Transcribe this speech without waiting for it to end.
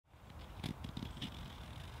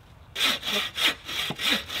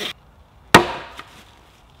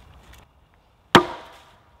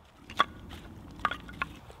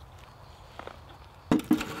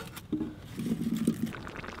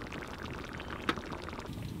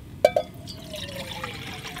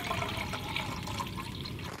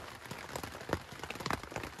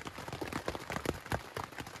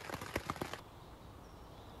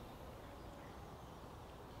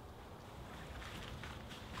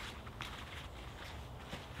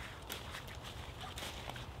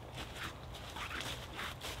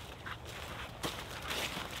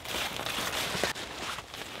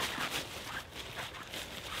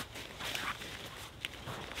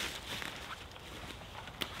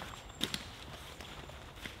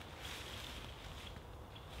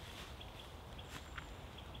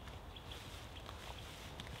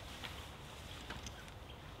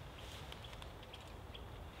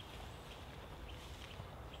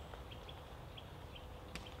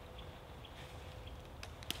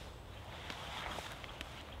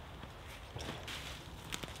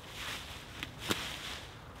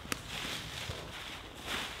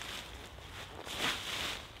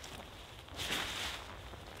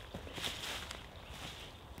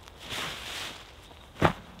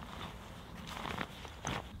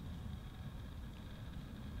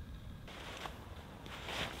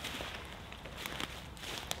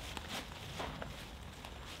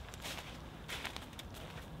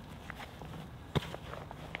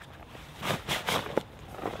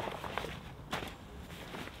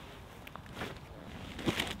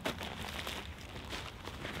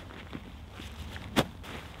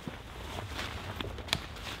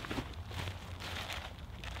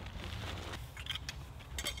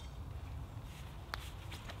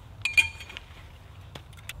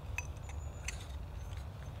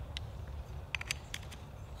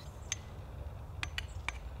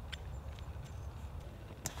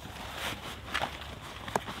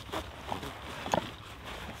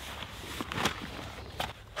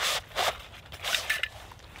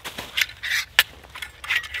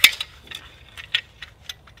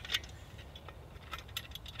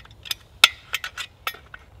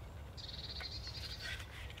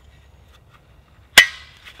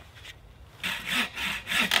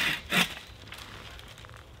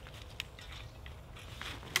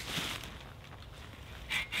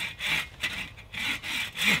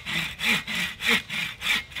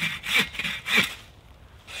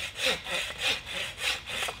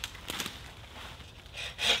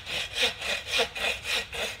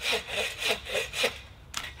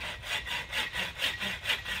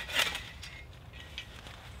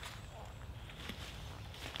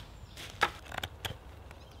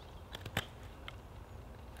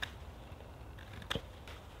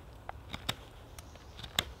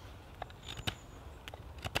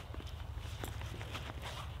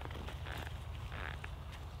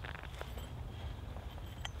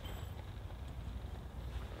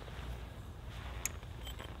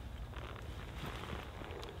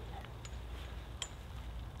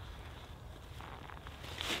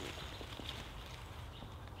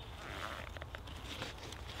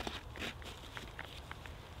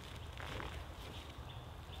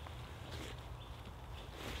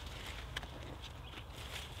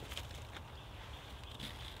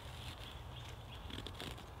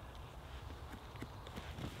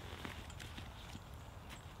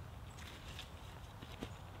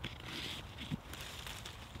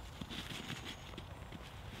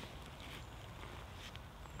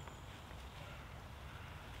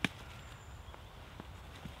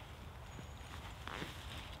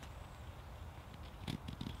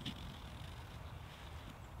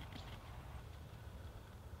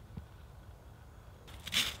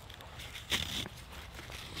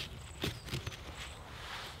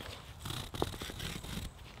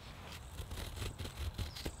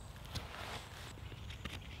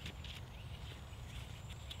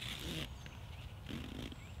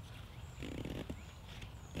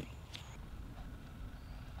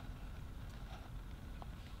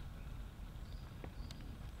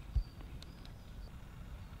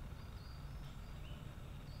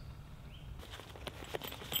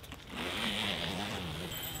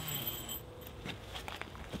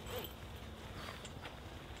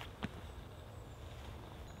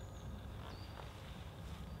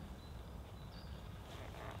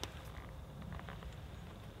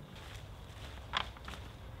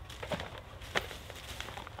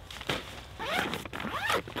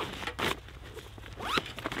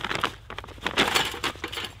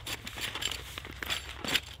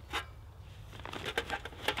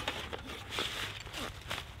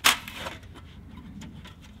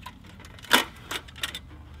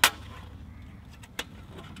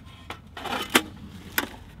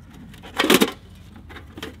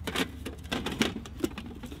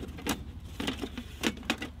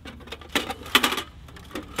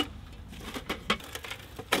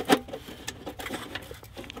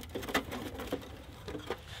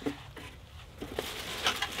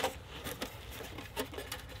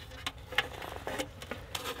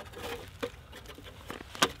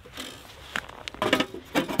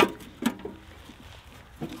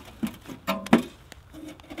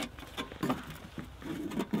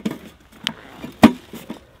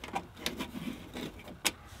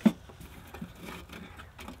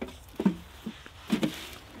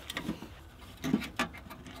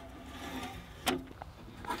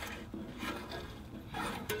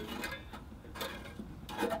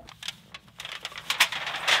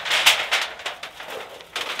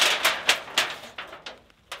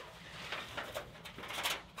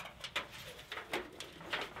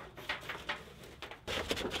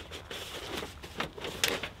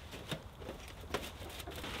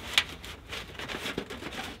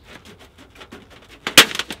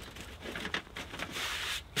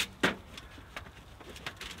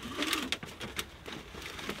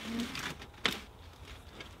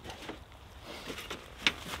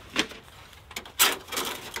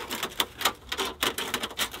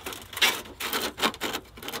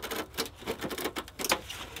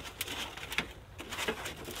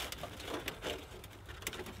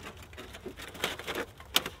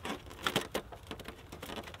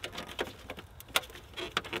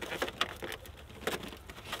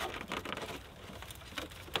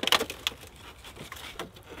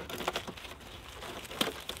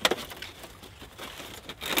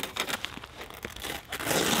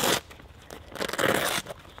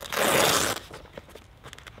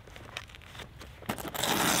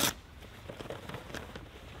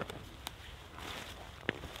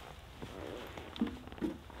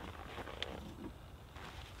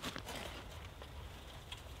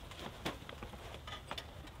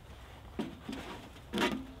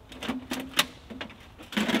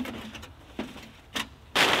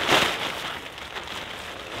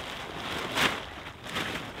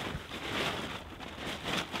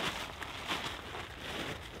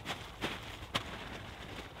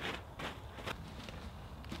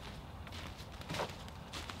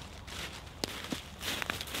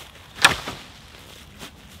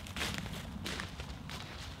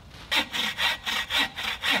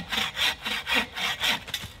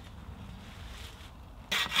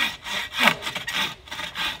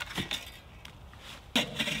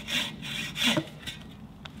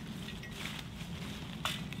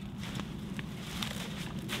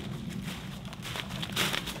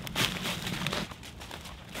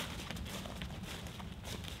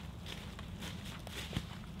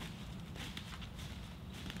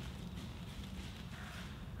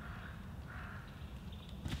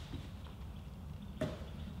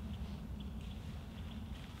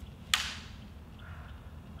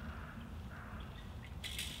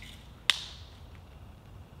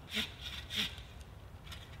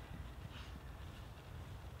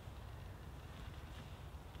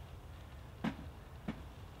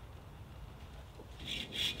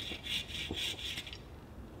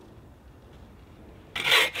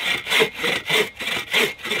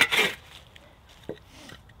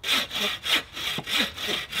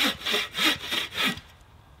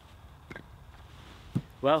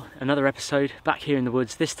Well, another episode back here in the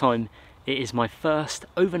woods. This time it is my first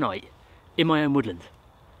overnight in my own woodland.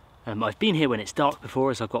 I've been here when it's dark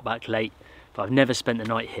before as I got back late, but I've never spent the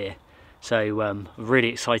night here. So I'm really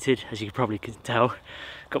excited, as you probably can tell.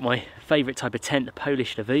 Got my favourite type of tent, the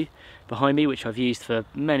Polish Lavu, behind me, which I've used for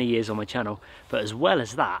many years on my channel. But as well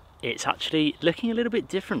as that, it's actually looking a little bit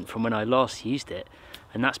different from when I last used it.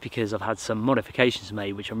 And that's because I've had some modifications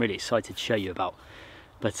made, which I'm really excited to show you about.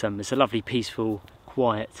 But it's a lovely, peaceful,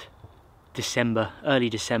 quiet early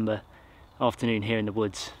December afternoon here in the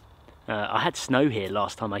woods. I had snow here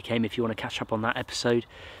last time I came, if you want to catch up on that episode.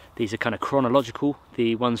 These are kind of chronological,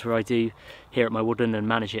 the ones where I do here at my woodland and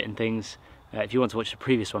manage it and things. If you want to watch the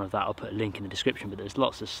previous one of that, I'll put a link in the description, but there's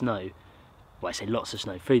lots of snow. Well, I say lots of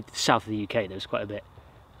snow. For the south of the UK there was quite a bit,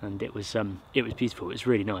 and it was beautiful, it was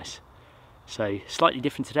really nice. So slightly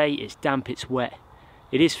different today, it's damp, it's wet.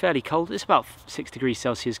 It is fairly cold, it's about 6 degrees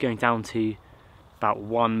Celsius, going down to about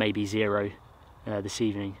 1, maybe 0 this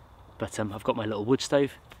evening. But I've got my little wood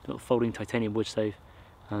stove, little folding titanium wood stove,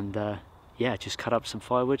 and yeah, just cut up some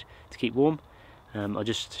firewood to keep warm. I'll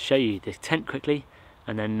just show you the tent quickly,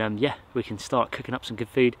 and then yeah, we can start cooking up some good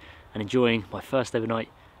food and enjoying my first overnight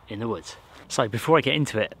in the woods. So before I get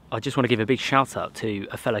into it, I just want to give a big shout out to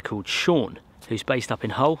a fella called Sean, who's based up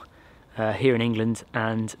in Hull, here in England,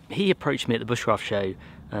 and he approached me at the Bushcraft show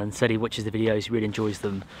and said he watches the videos, he really enjoys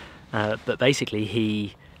them, but basically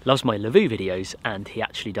he loves my Lavu videos, and he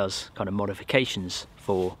actually does kind of modifications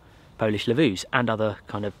for Polish Lavus and other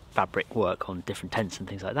kind of fabric work on different tents and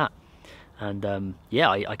things like that. And yeah,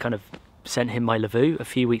 I kind of sent him my Lavu a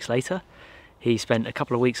few weeks later. He spent a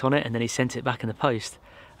couple of weeks on it, and then he sent it back in the post,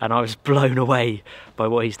 and I was blown away by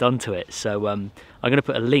what he's done to it. So I'm going to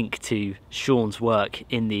put a link to Sean's work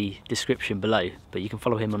in the description below, but you can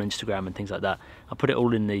follow him on Instagram and things like that. I'll put it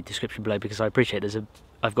all in the description below because I appreciate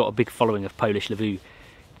I've got a big following of Polish Lavu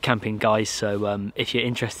camping guys, so if you're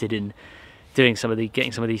interested in getting some of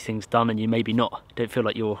these things done, and you maybe don't feel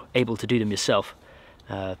like you're able to do them yourself,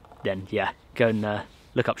 then yeah, go and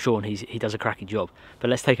look up Sean. He does a cracking job. But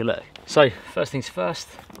let's take a look. So first things first,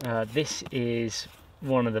 this is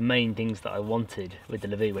one of the main things that I wanted with the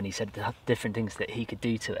Lavu when he said the different things that he could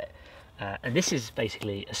do to it, and this is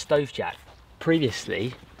basically a stove jack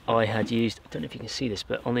previously I had used, I don't know if you can see this,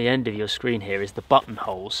 but on the end of your screen here is the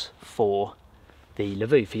buttonholes for the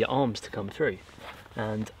lavoo, for your arms to come through.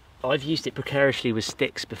 And I've used it precariously with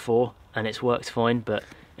sticks before and it's worked fine, but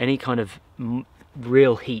any kind of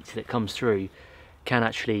real heat that comes through can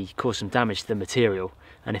actually cause some damage to the material,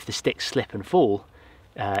 and if the sticks slip and fall,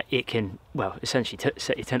 it can, well, essentially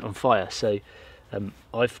set your tent on fire. So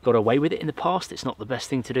I've got away with it in the past. It's not the best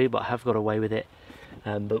thing to do, but I have got away with it.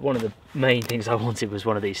 But one of the main things I wanted was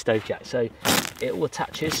one of these stove jacks. So it all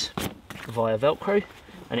attaches via Velcro,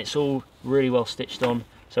 and it's all really well stitched on,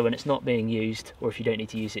 so when it's not being used, or if you don't need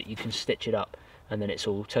to use it, you can stitch it up, and then it's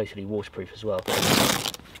all totally waterproof as well.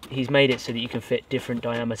 He's made it so that you can fit different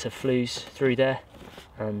diameter flues through there,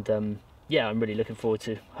 and yeah, I'm really looking forward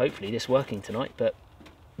to hopefully this working tonight. But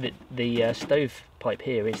the stove pipe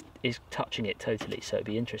here is touching it totally, so it'd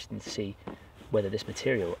be interesting to see whether this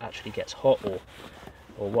material actually gets hot or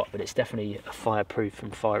what, but it's definitely a fireproof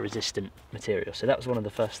and fire resistant material. So that was one of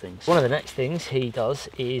the first things. One of the next things he does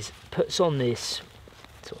is puts on this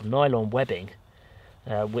sort of nylon webbing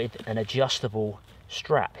with an adjustable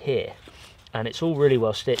strap here, and it's all really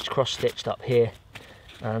well stitched, cross stitched up here,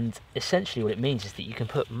 and essentially what it means is that you can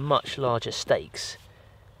put much larger stakes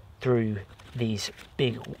through these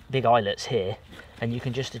big eyelets here, and you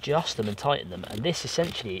can just adjust them and tighten them. And this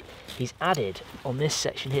essentially, he's added on this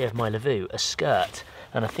section here of my lavoo a skirt,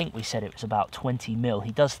 and I think we said it was about 20mm.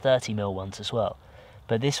 He does 30mm ones as well,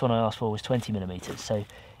 but this one I asked for was 20mm, so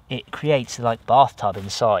it creates like bathtub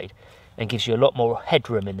inside and gives you a lot more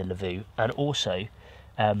headroom in the lavoo, and also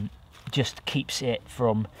just keeps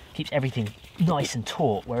everything nice and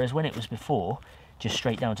taut, whereas when it was before just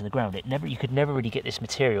straight down to the ground, you could never really get this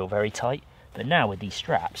material very tight. But now with these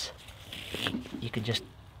straps, you can just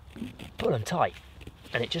pull them tight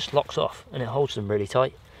and it just locks off and it holds them really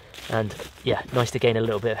tight. And yeah, nice to gain a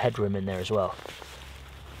little bit of headroom in there as well.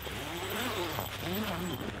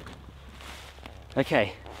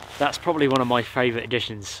 Okay, that's probably one of my favourite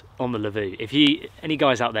additions on the lavoo. If any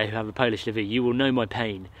guys out there who have a Polish lavoo, you will know my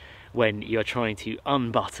pain when you're trying to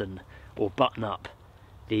unbutton or button up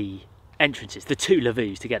the entrances, the two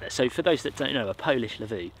lavoos together. So for those that don't know, a Polish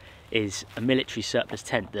lavoo is a military surplus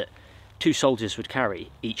tent that two soldiers would carry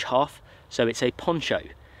each half. So it's a poncho.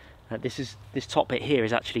 This top bit here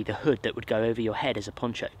is actually the hood that would go over your head as a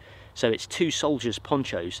poncho. So it's two soldiers'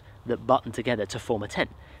 ponchos that button together to form a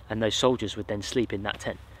tent, and those soldiers would then sleep in that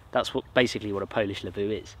tent. That's basically what a Polish lavoo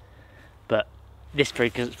is. But this, for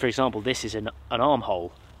example, this is an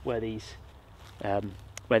armhole where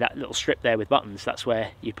where that little strip there with buttons, that's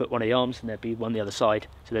where you put one of the arms, and there'd be one the other side.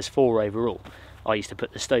 So there's 4 overall. I used to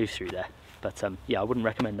put the stove through there, but yeah, I wouldn't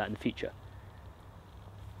recommend that in the future.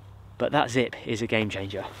 But that zip is a game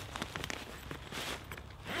changer.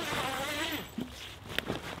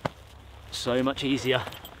 So much easier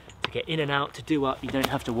to get in and out, to do up. You don't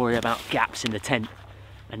have to worry about gaps in the tent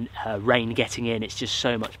and rain getting in. It's just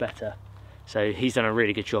so much better. So he's done a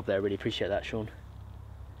really good job there. I really appreciate that, Sean.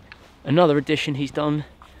 Another addition he's done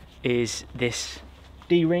is this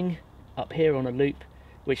D-ring up here on a loop,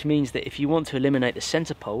 which means that if you want to eliminate the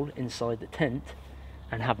center pole inside the tent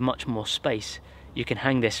and have much more space, you can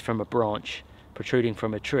hang this from a branch protruding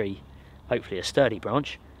from a tree, hopefully a sturdy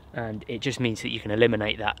branch, and it just means that you can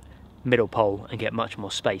eliminate that middle pole and get much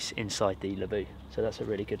more space inside the lavoo. So that's a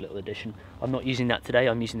really good little addition. I'm not using that today,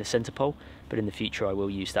 I'm using the center pole, but in the future I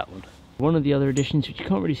will use that one. One of the other additions, which you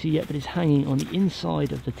can't really see yet but is hanging on the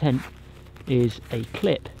inside of the tent, is a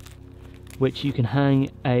clip which you can hang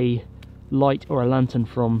a light or a lantern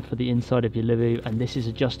from for the inside of your lavoo, and this is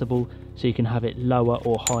adjustable so you can have it lower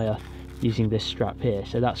or higher using this strap here.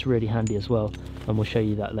 So that's really handy as well, and we'll show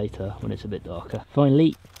you that later when it's a bit darker.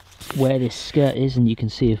 Finally, where this skirt is, and you can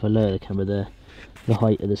see if I lower the camera there, the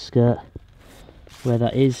height of the skirt, where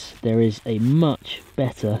that is, there is a much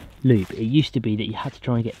better loop. It used to be that you had to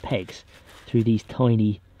try and get pegs through these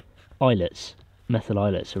tiny eyelets, metal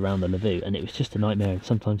eyelets around the lavoo, and it was just a nightmare, and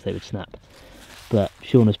sometimes they would snap. But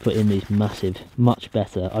Sean has put in these massive, much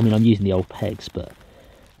better, I mean I'm using the old pegs, but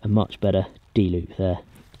a much better D-loop there,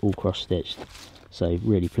 all cross-stitched. So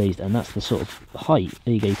really pleased, and that's the sort of height,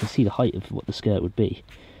 there you go, you can see the height of what the skirt would be.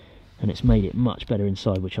 And it's made it much better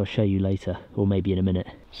inside, which I'll show you later, or maybe in a minute.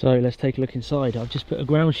 So let's take a look inside. I've just put a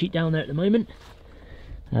ground sheet down there at the moment,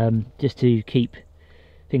 just to keep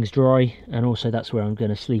things dry, and also that's where I'm going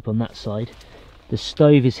to sleep on that side. The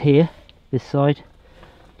stove is here, this side,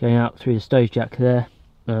 going out through the stove jack there.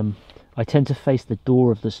 I tend to face the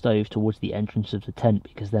door of the stove towards the entrance of the tent,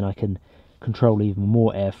 because then I can control even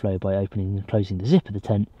more airflow by opening and closing the zip of the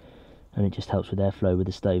tent, and it just helps with airflow with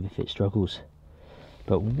the stove if it struggles.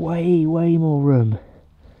 But way more room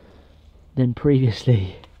than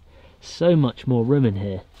previously. So much more room in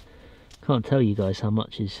here. Can't tell you guys how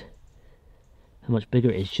much bigger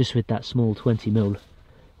it is just with that small 20mm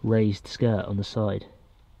raised skirt on the side.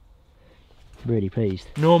 Really pleased.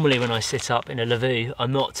 Normally when I sit up in a lavoo,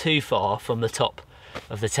 I'm not too far from the top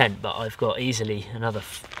of the tent, but I've got easily another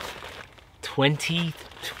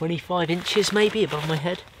 20-25 inches maybe above my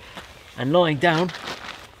head. And lying down,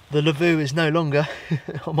 the lavoo is no longer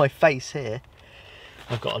on my face here.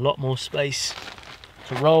 I've got a lot more space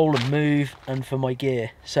to roll and move and for my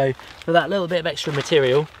gear. So for that little bit of extra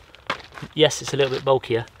material, yes, it's a little bit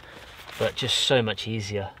bulkier, but just so much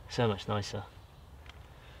easier, so much nicer.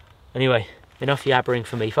 Anyway, enough yabbering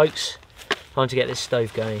for me, folks. Time to get this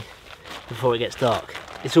stove going before it gets dark.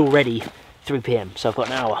 It's already 3 PM, so I've got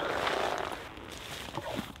an hour.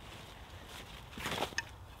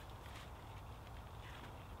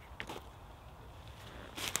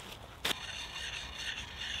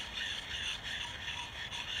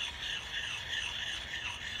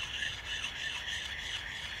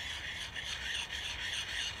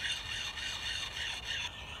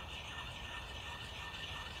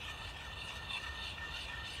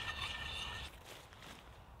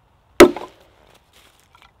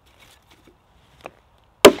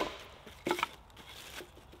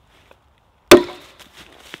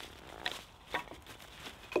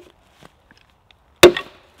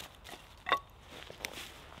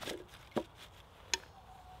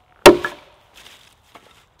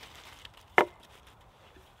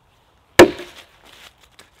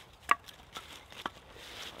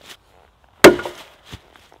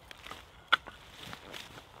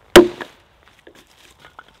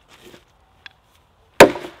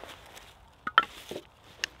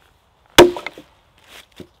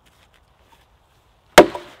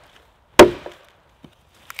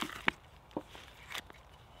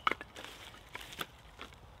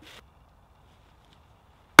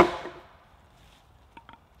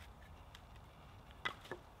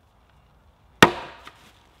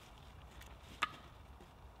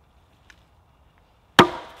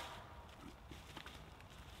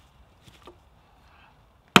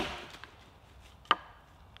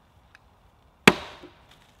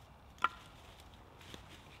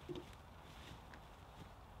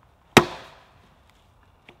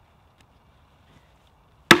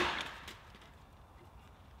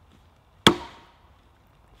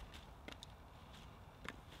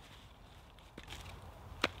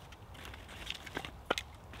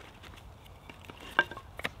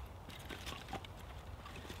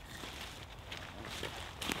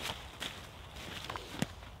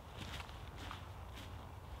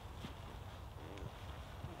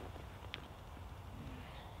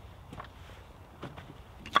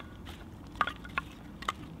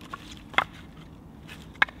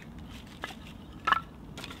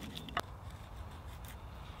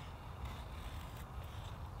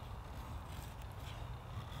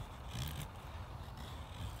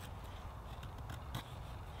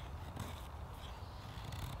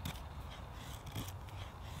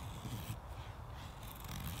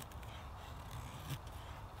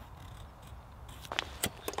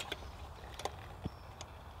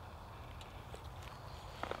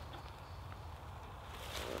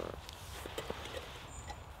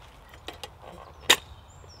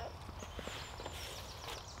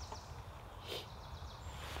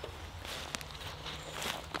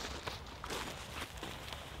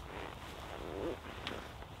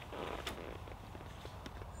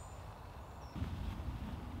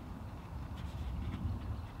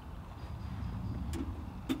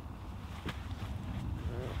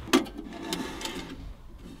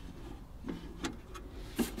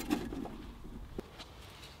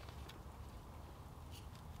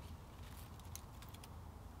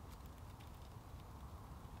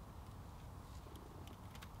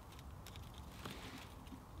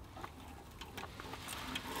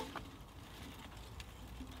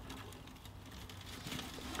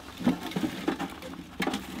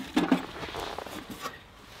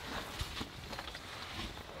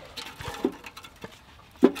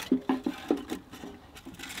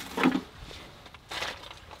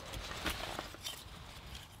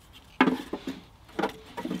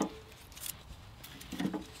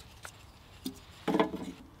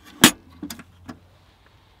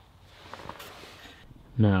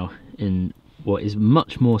 Now, in what is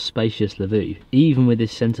much more spacious lavoo, even with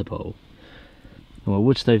this centre pole, my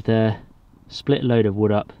wood stove there, split a load of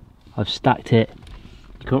wood up, I've stacked it,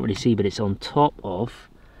 you can't really see but it's on top of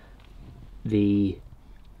the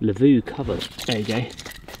lavoo cover. There you go,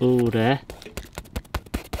 all there.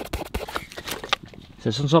 So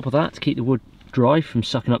it's on top of that to keep the wood dry from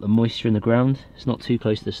sucking up the moisture in the ground. It's not too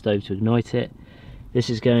close to the stove to ignite it. This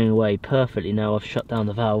is going away perfectly now. I've shut down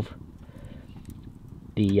the valve,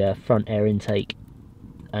 the front air intake,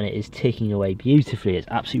 and it is ticking away beautifully. It's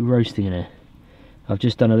absolutely roasting in here. I've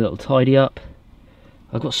just done a little tidy up.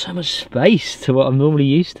 I've got so much space to what I'm normally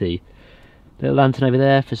used to. Little lantern over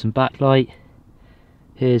there for some backlight.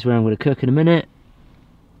 Here's where I'm going to cook in a minute.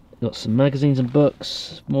 Got some magazines and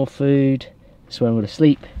books, more food. This is where I'm going to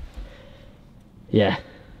sleep. Yeah,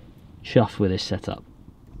 chuffed with this setup.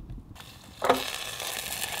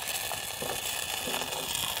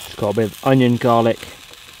 Just got a bit of onion, garlic,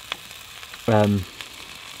 red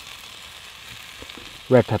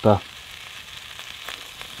pepper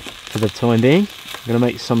for the time being. I'm going to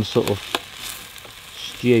make some sort of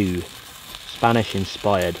stew, Spanish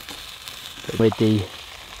inspired, with the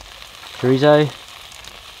chorizo.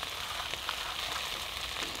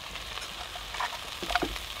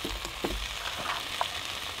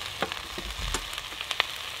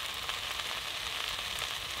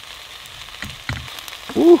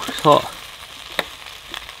 Ooh, it's hot.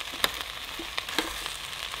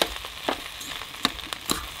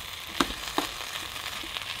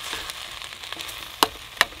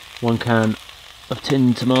 One can of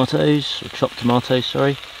tinned tomatoes, or chopped tomatoes,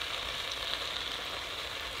 sorry.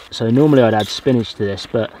 So normally I'd add spinach to this,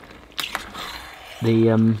 but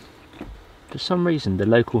the for some reason the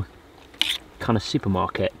local kind of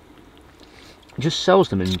supermarket just sells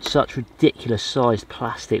them in such ridiculous sized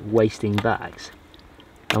plastic wasting bags.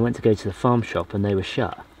 I went to go to the farm shop and they were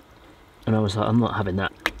shut, and I was like, I'm not having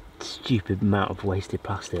that stupid amount of wasted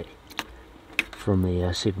plastic from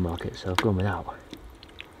the supermarket, so I've gone without.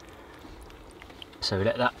 So we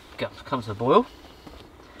let that come to the boil,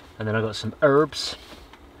 and then I got some herbs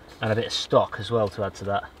and a bit of stock as well to add to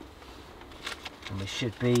that, and we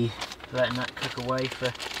should be letting that cook away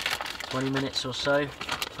for 20 minutes or so,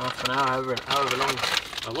 half an hour, however long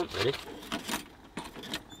I want really.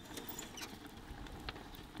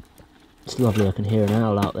 It's lovely, I can hear an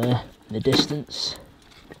owl out there in the distance.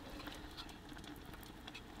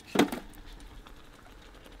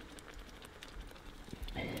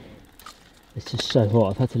 It's just so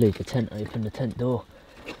hot, I've had to leave the tent open, the tent door.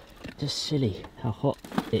 Just silly how hot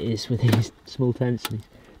it is with these small tents and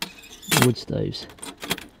these wood stoves.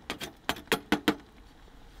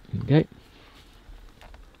 Okay.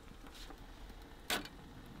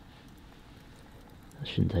 That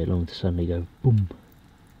shouldn't take long to suddenly go boom.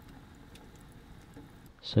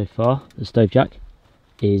 So far, the stove jack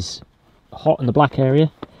is hot in the black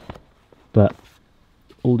area, but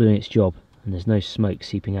all doing its job, and there's no smoke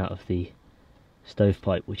seeping out of the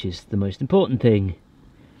stovepipe, which is the most important thing.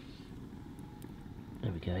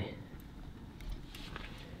 There we go. A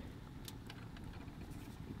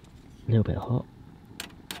little bit hot.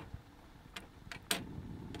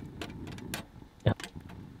 Yep.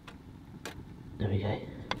 There we go.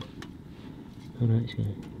 Oh no, it's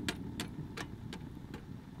going.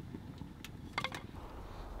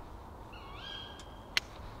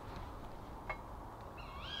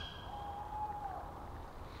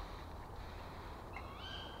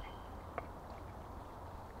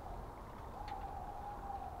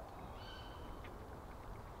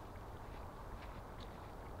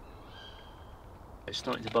 It's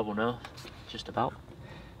starting to bubble now, just about.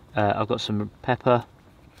 I've got some pepper,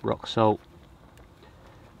 rock salt,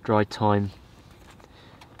 dried thyme.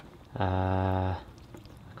 I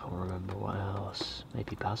can't remember what else.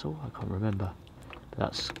 Maybe basil. I can't remember.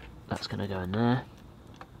 But that's going to go in there.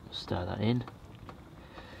 Stir that in.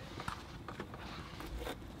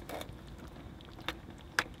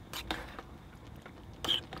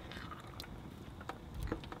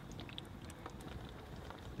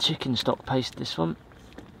 Chicken stock paste, this one.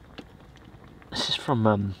 This is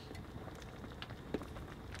from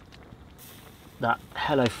that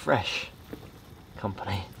Hello Fresh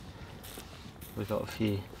company. We got a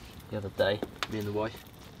few the other day, me and the wife,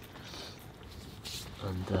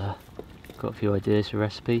 and got a few ideas for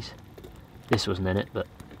recipes. This wasn't in it, but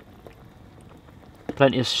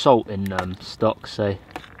plenty of salt in stock, so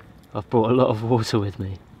I've brought a lot of water with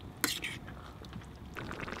me.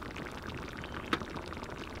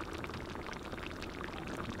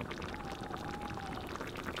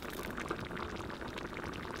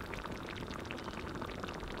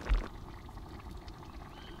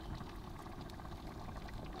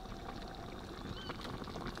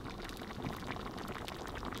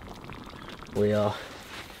 We are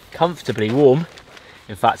comfortably warm.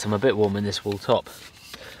 In fact, I'm a bit warm in this wool top.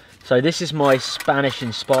 So this is my Spanish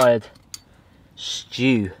inspired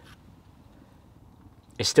stew.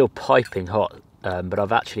 It's still piping hot, but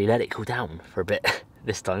I've actually let it cool down for a bit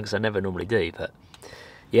this time because I never normally do, but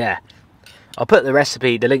yeah. I'll put the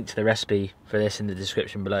recipe, the link to the recipe for this in the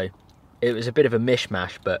description below. It was a bit of a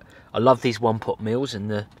mishmash, but I love these one-pot meals,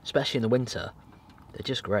 especially in the winter. They're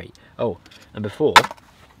just great. Oh, and before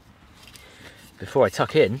I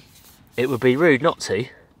tuck in, it would be rude not to.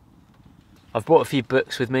 I've brought a few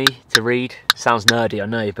books with me to read. Sounds nerdy, I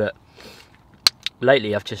know, but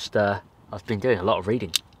lately I've been doing a lot of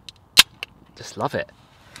reading. Just love it.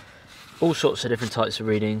 All sorts of different types of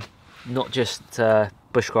reading, not just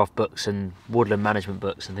bushcraft books and woodland management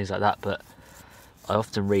books and things like that, but I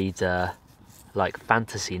often read like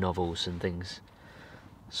fantasy novels and things,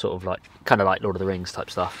 sort of like, kind of like Lord of the Rings type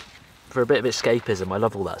stuff, for a bit of escapism. I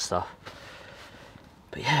love all that stuff.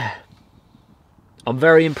 But yeah, I'm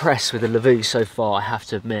very impressed with the Lavoo so far, I have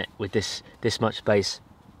to admit, with this much space.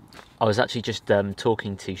 I was actually just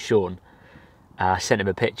talking to Sean. I sent him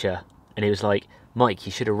a picture and he was like, Mike,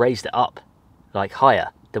 you should have raised it up like higher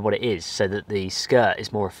than what it is so that the skirt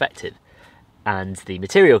is more effective and the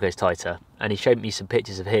material goes tighter. And he showed me some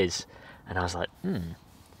pictures of his and I was like,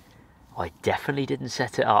 I definitely didn't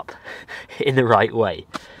set it up in the right way.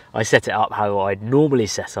 I set it up how I'd normally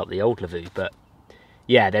set up the old Lavoo, but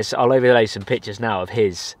yeah, I'll overlay some pictures now of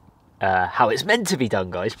his, how it's meant to be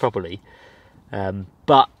done, guys, properly.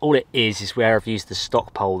 But all it is where I've used the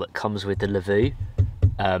stock pole that comes with the Lavoo.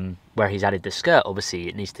 Where he's added the skirt, obviously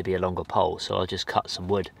it needs to be a longer pole, so I'll just cut some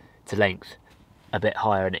wood to length a bit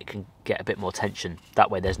higher and it can get a bit more tension. That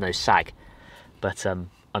way there's no sag. But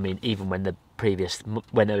I mean, even when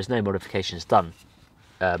there was no modifications done,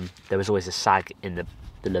 there was always a sag in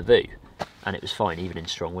the Lavoo, and it was fine even in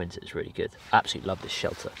strong winds. It was really good. Absolutely love this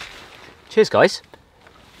shelter. Cheers, guys.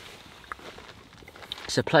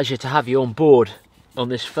 It's a pleasure to have you on board on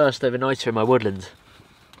this first overnighter in my woodland.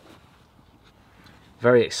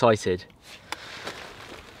 Very excited.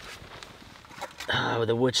 With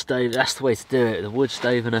a wood stove, that's the way to do it. The wood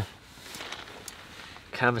stove and a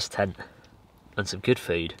canvas tent and some good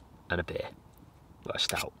food and a beer. Well, a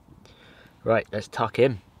stout. Right, let's tuck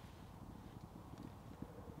in.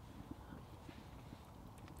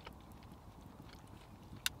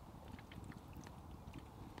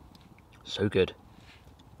 So good.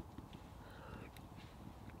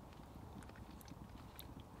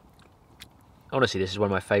 Honestly, this is one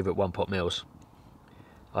of my favourite one-pot meals.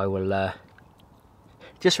 I will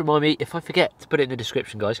just remind me, if I forget to put it in the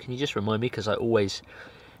description, guys, can you just remind me, because I always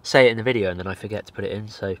say it in the video and then I forget to put it in,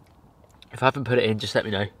 so if I haven't put it in, just let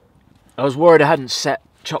me know. I was worried I hadn't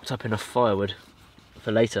chopped up enough firewood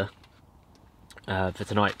for later, for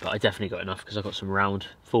tonight, but I definitely got enough because I've got some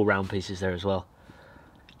full round pieces there as well.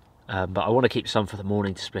 But I want to keep some for the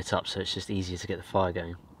morning to split up, so it's just easier to get the fire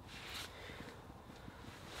going.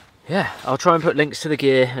 Yeah, I'll try and put links to the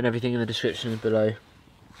gear and everything in the description below.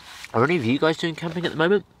 Are any of you guys doing camping at the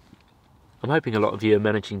moment? I'm hoping a lot of you are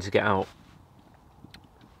managing to get out.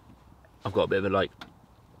 I've got a bit of a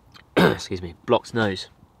excuse me, blocked nose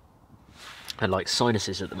and like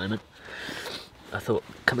sinuses at the moment. I thought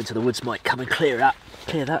coming to the woods might come and clear that.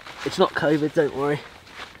 It's not COVID, don't worry.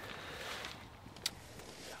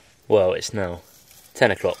 Well, it's now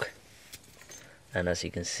 10 o'clock and as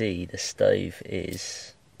you can see the stove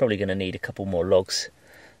is probably going to need a couple more logs.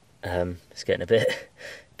 It's getting a bit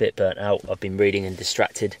burnt out. I've been reading and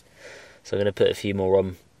distracted, so I'm going to put a few more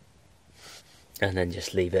on and then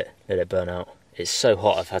just let it burn out. It's so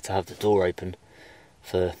hot I've had to have the door open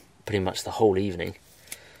for pretty much the whole evening.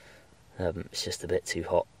 It's just a bit too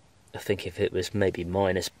hot. I think if it was maybe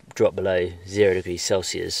drop below 0 degrees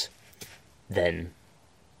Celsius, then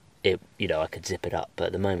I could zip it up, but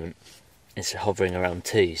at the moment it's hovering around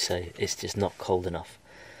 2, so it's just not cold enough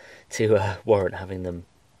to warrant having them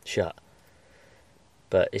shut.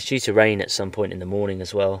 But it's due to rain at some point in the morning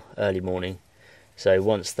as well, early morning, so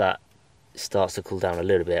once that starts to cool down a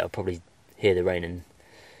little bit I'll probably hear the rain and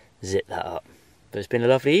zip that up. But it's been a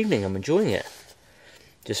lovely evening, I'm enjoying it.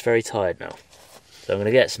 Just very tired now, so I'm going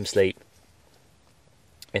to get some sleep.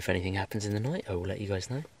 If anything happens in the night I will let you guys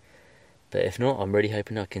know, but if not, I'm really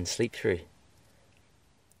hoping I can sleep through.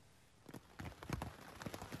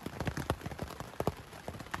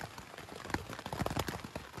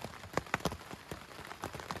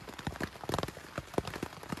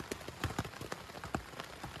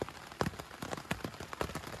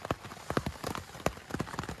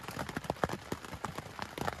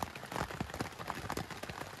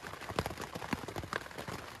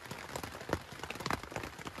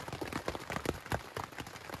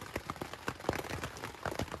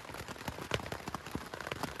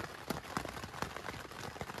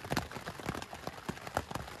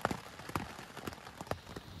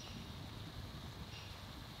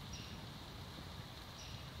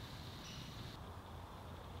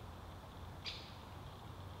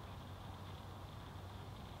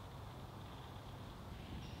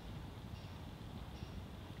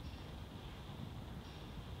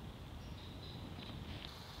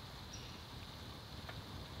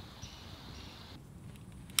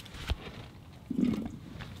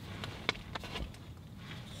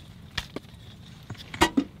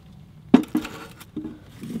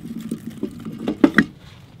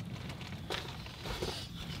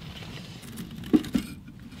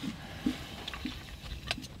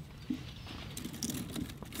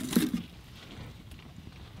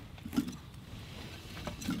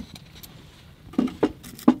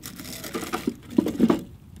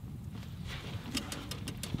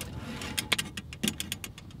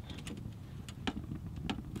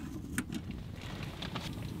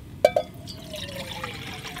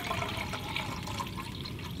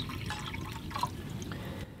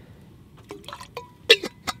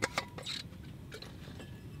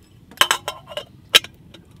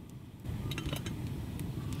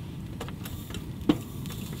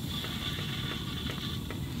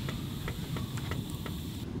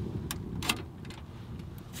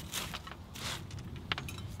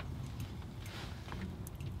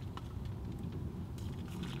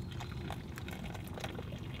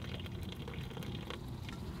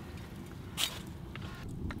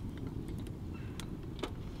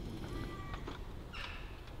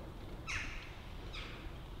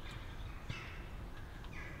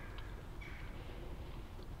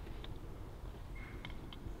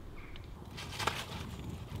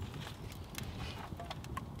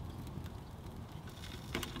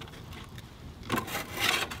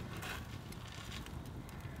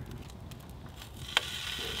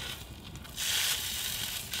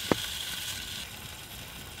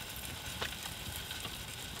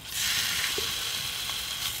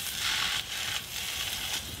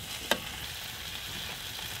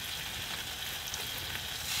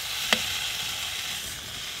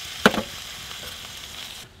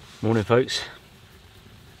 Morning folks.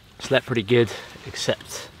 Slept pretty good,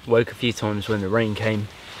 except woke a few times when the rain came.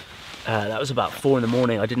 That was about 4 in the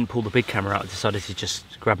morning. I didn't pull the big camera out. I decided to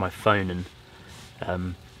just grab my phone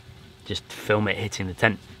and just film it hitting the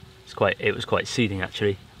tent. It was quite soothing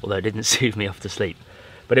actually, although it didn't soothe me off to sleep.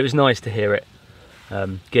 But it was nice to hear it.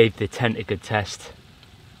 Gave the tent a good test.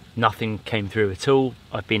 Nothing came through at all.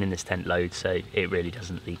 I've been in this tent loads, so it really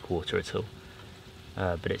doesn't leak water at all.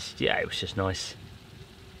 But it was just nice.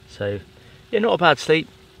 So yeah, not a bad sleep.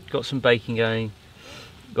 Got some baking going.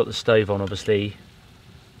 Got the stove on, obviously.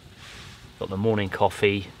 Got the morning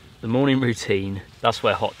coffee, the morning routine. That's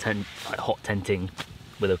where hot tenting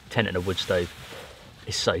with a tent and a wood stove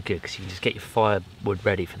is so good, because you can just get your firewood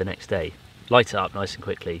ready for the next day. Light it up nice and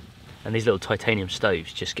quickly. And these little titanium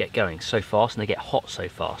stoves just get going so fast, and they get hot so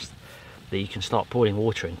fast that you can start boiling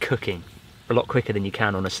water and cooking a lot quicker than you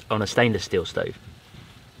can on a stainless steel stove.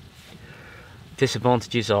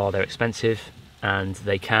 Disadvantages are they're expensive and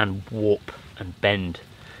they can warp and bend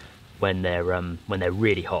when they're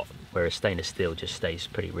really hot, whereas stainless steel just stays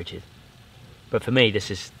pretty rigid. But for me, this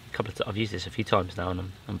is I've used this a few times now,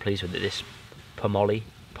 and I'm pleased with it. This Pomoly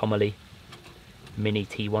Mini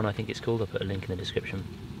T1, I think it's called. I'll put a link in the description.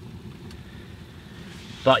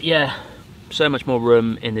 But yeah, so much more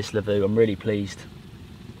room in this Lavoo. I'm really pleased.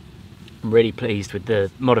 I'm really pleased with the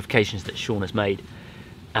modifications that Sean has made,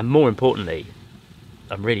 and more importantly,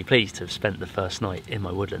 I'm really pleased to have spent the first night in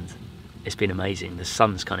my woodland. It's been amazing. The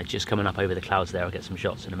sun's kind of just coming up over the clouds there. I'll get some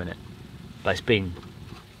shots in a minute. But it's been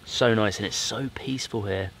so nice, and it's so peaceful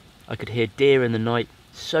here. I could hear deer in the night,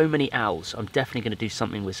 so many owls. I'm definitely going to do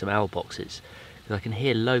something with some owl boxes, because I can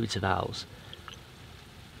hear loads of owls.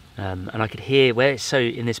 And I could hear,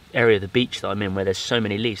 in this area of the beach that I'm in, where there's so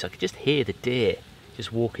many leaves, I could just hear the deer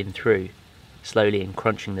just walking through slowly and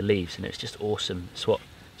crunching the leaves, and it's just awesome. It's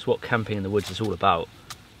what camping in the woods is all about.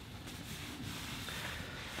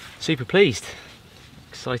 Super pleased.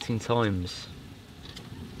 Exciting times.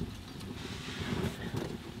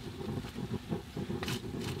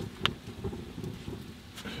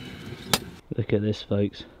 Look at this,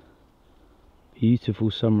 folks.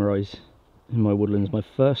 Beautiful sunrise in my woodlands. My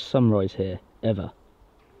first sunrise here ever.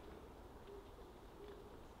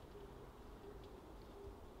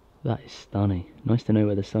 That is stunning. Nice to know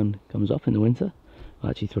where the sun comes up in the winter.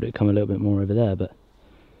 I actually thought it'd come a little bit more over there, but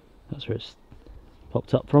that's where it's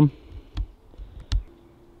popped up from.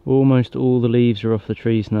 Almost all the leaves are off the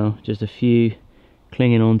trees now, just a few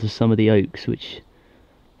clinging on to some of the oaks, which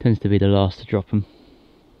tends to be the last to drop them.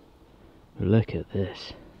 But look at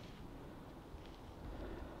this.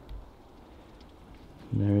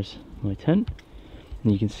 And there's my tent,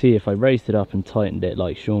 and you can see if I raised it up and tightened it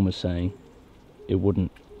like Sean was saying, it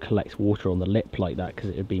wouldn't collect water on the lip like that,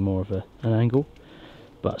 because it would be more of an angle.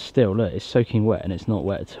 But still, look, it's soaking wet, and it's not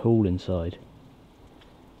wet at all inside.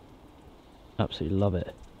 Absolutely love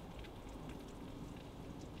it.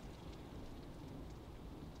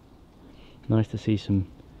 Nice to see some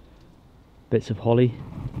bits of holly.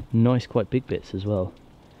 Nice, quite big bits as well.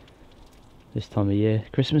 This time of year,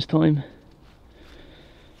 Christmas time.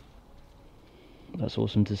 That's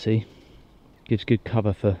awesome to see. Gives good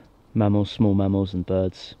cover for mammals, small mammals and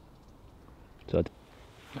birds. So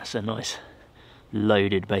that's a nice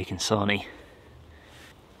loaded bacon sarnie.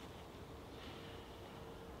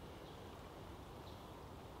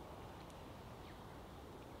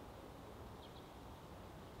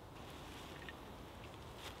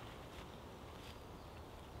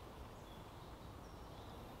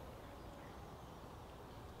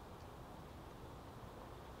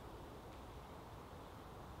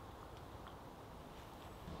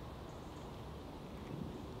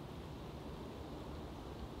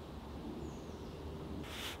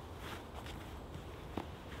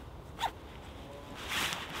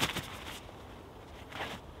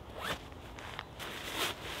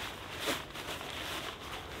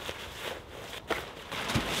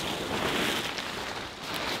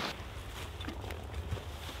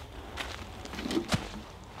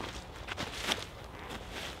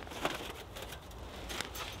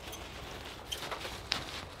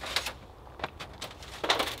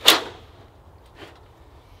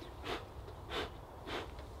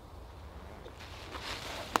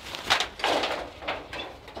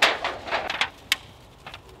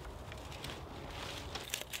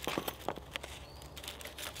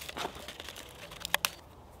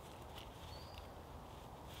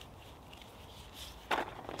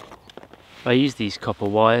 I use these copper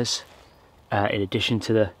wires in addition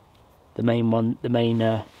to the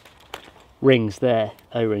main rings there,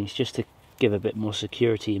 O-rings, just to give a bit more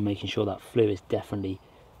security and making sure that flue is definitely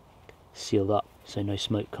sealed up so no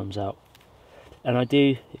smoke comes out. And I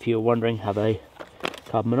do, if you're wondering, have a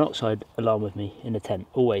carbon monoxide alarm with me in the tent,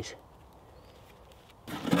 always.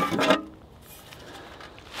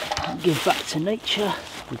 Give back to nature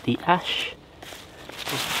with the ash.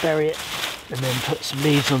 Just bury it and then put some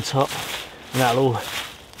leaves on top, and that'll all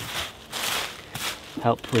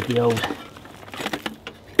help with the old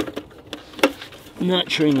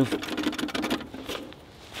nurturing of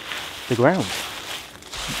the ground.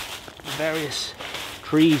 The various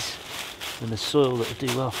trees and the soil that will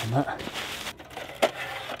do well from that.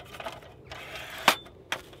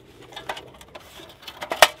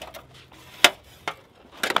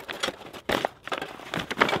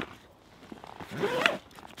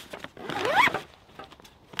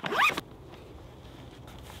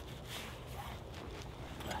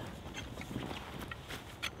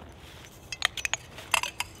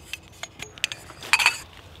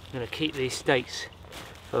 I'm going to keep these stakes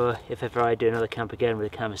for if ever I do another camp again with a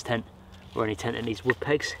canvas tent or any tent that needs wood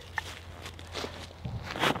pegs.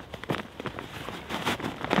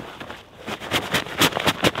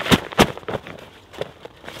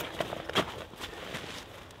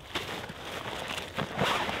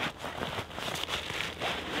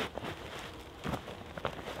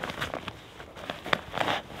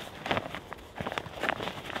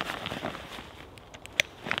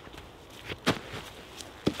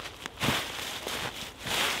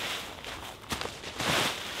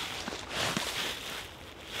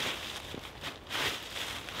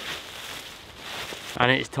 And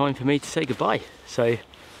it's time for me to say goodbye. So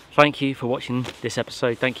thank you for watching this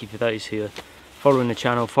episode. Thank you for those who are following the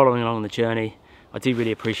channel, following along the journey. I do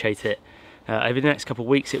really appreciate it. Over the next couple of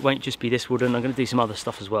weeks it won't just be this wooden, I'm going to do some other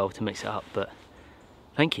stuff as well to mix it up, but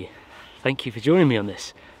thank you for joining me on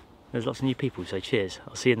this. There's lots of new people, so cheers.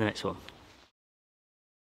 I'll see you in the next one.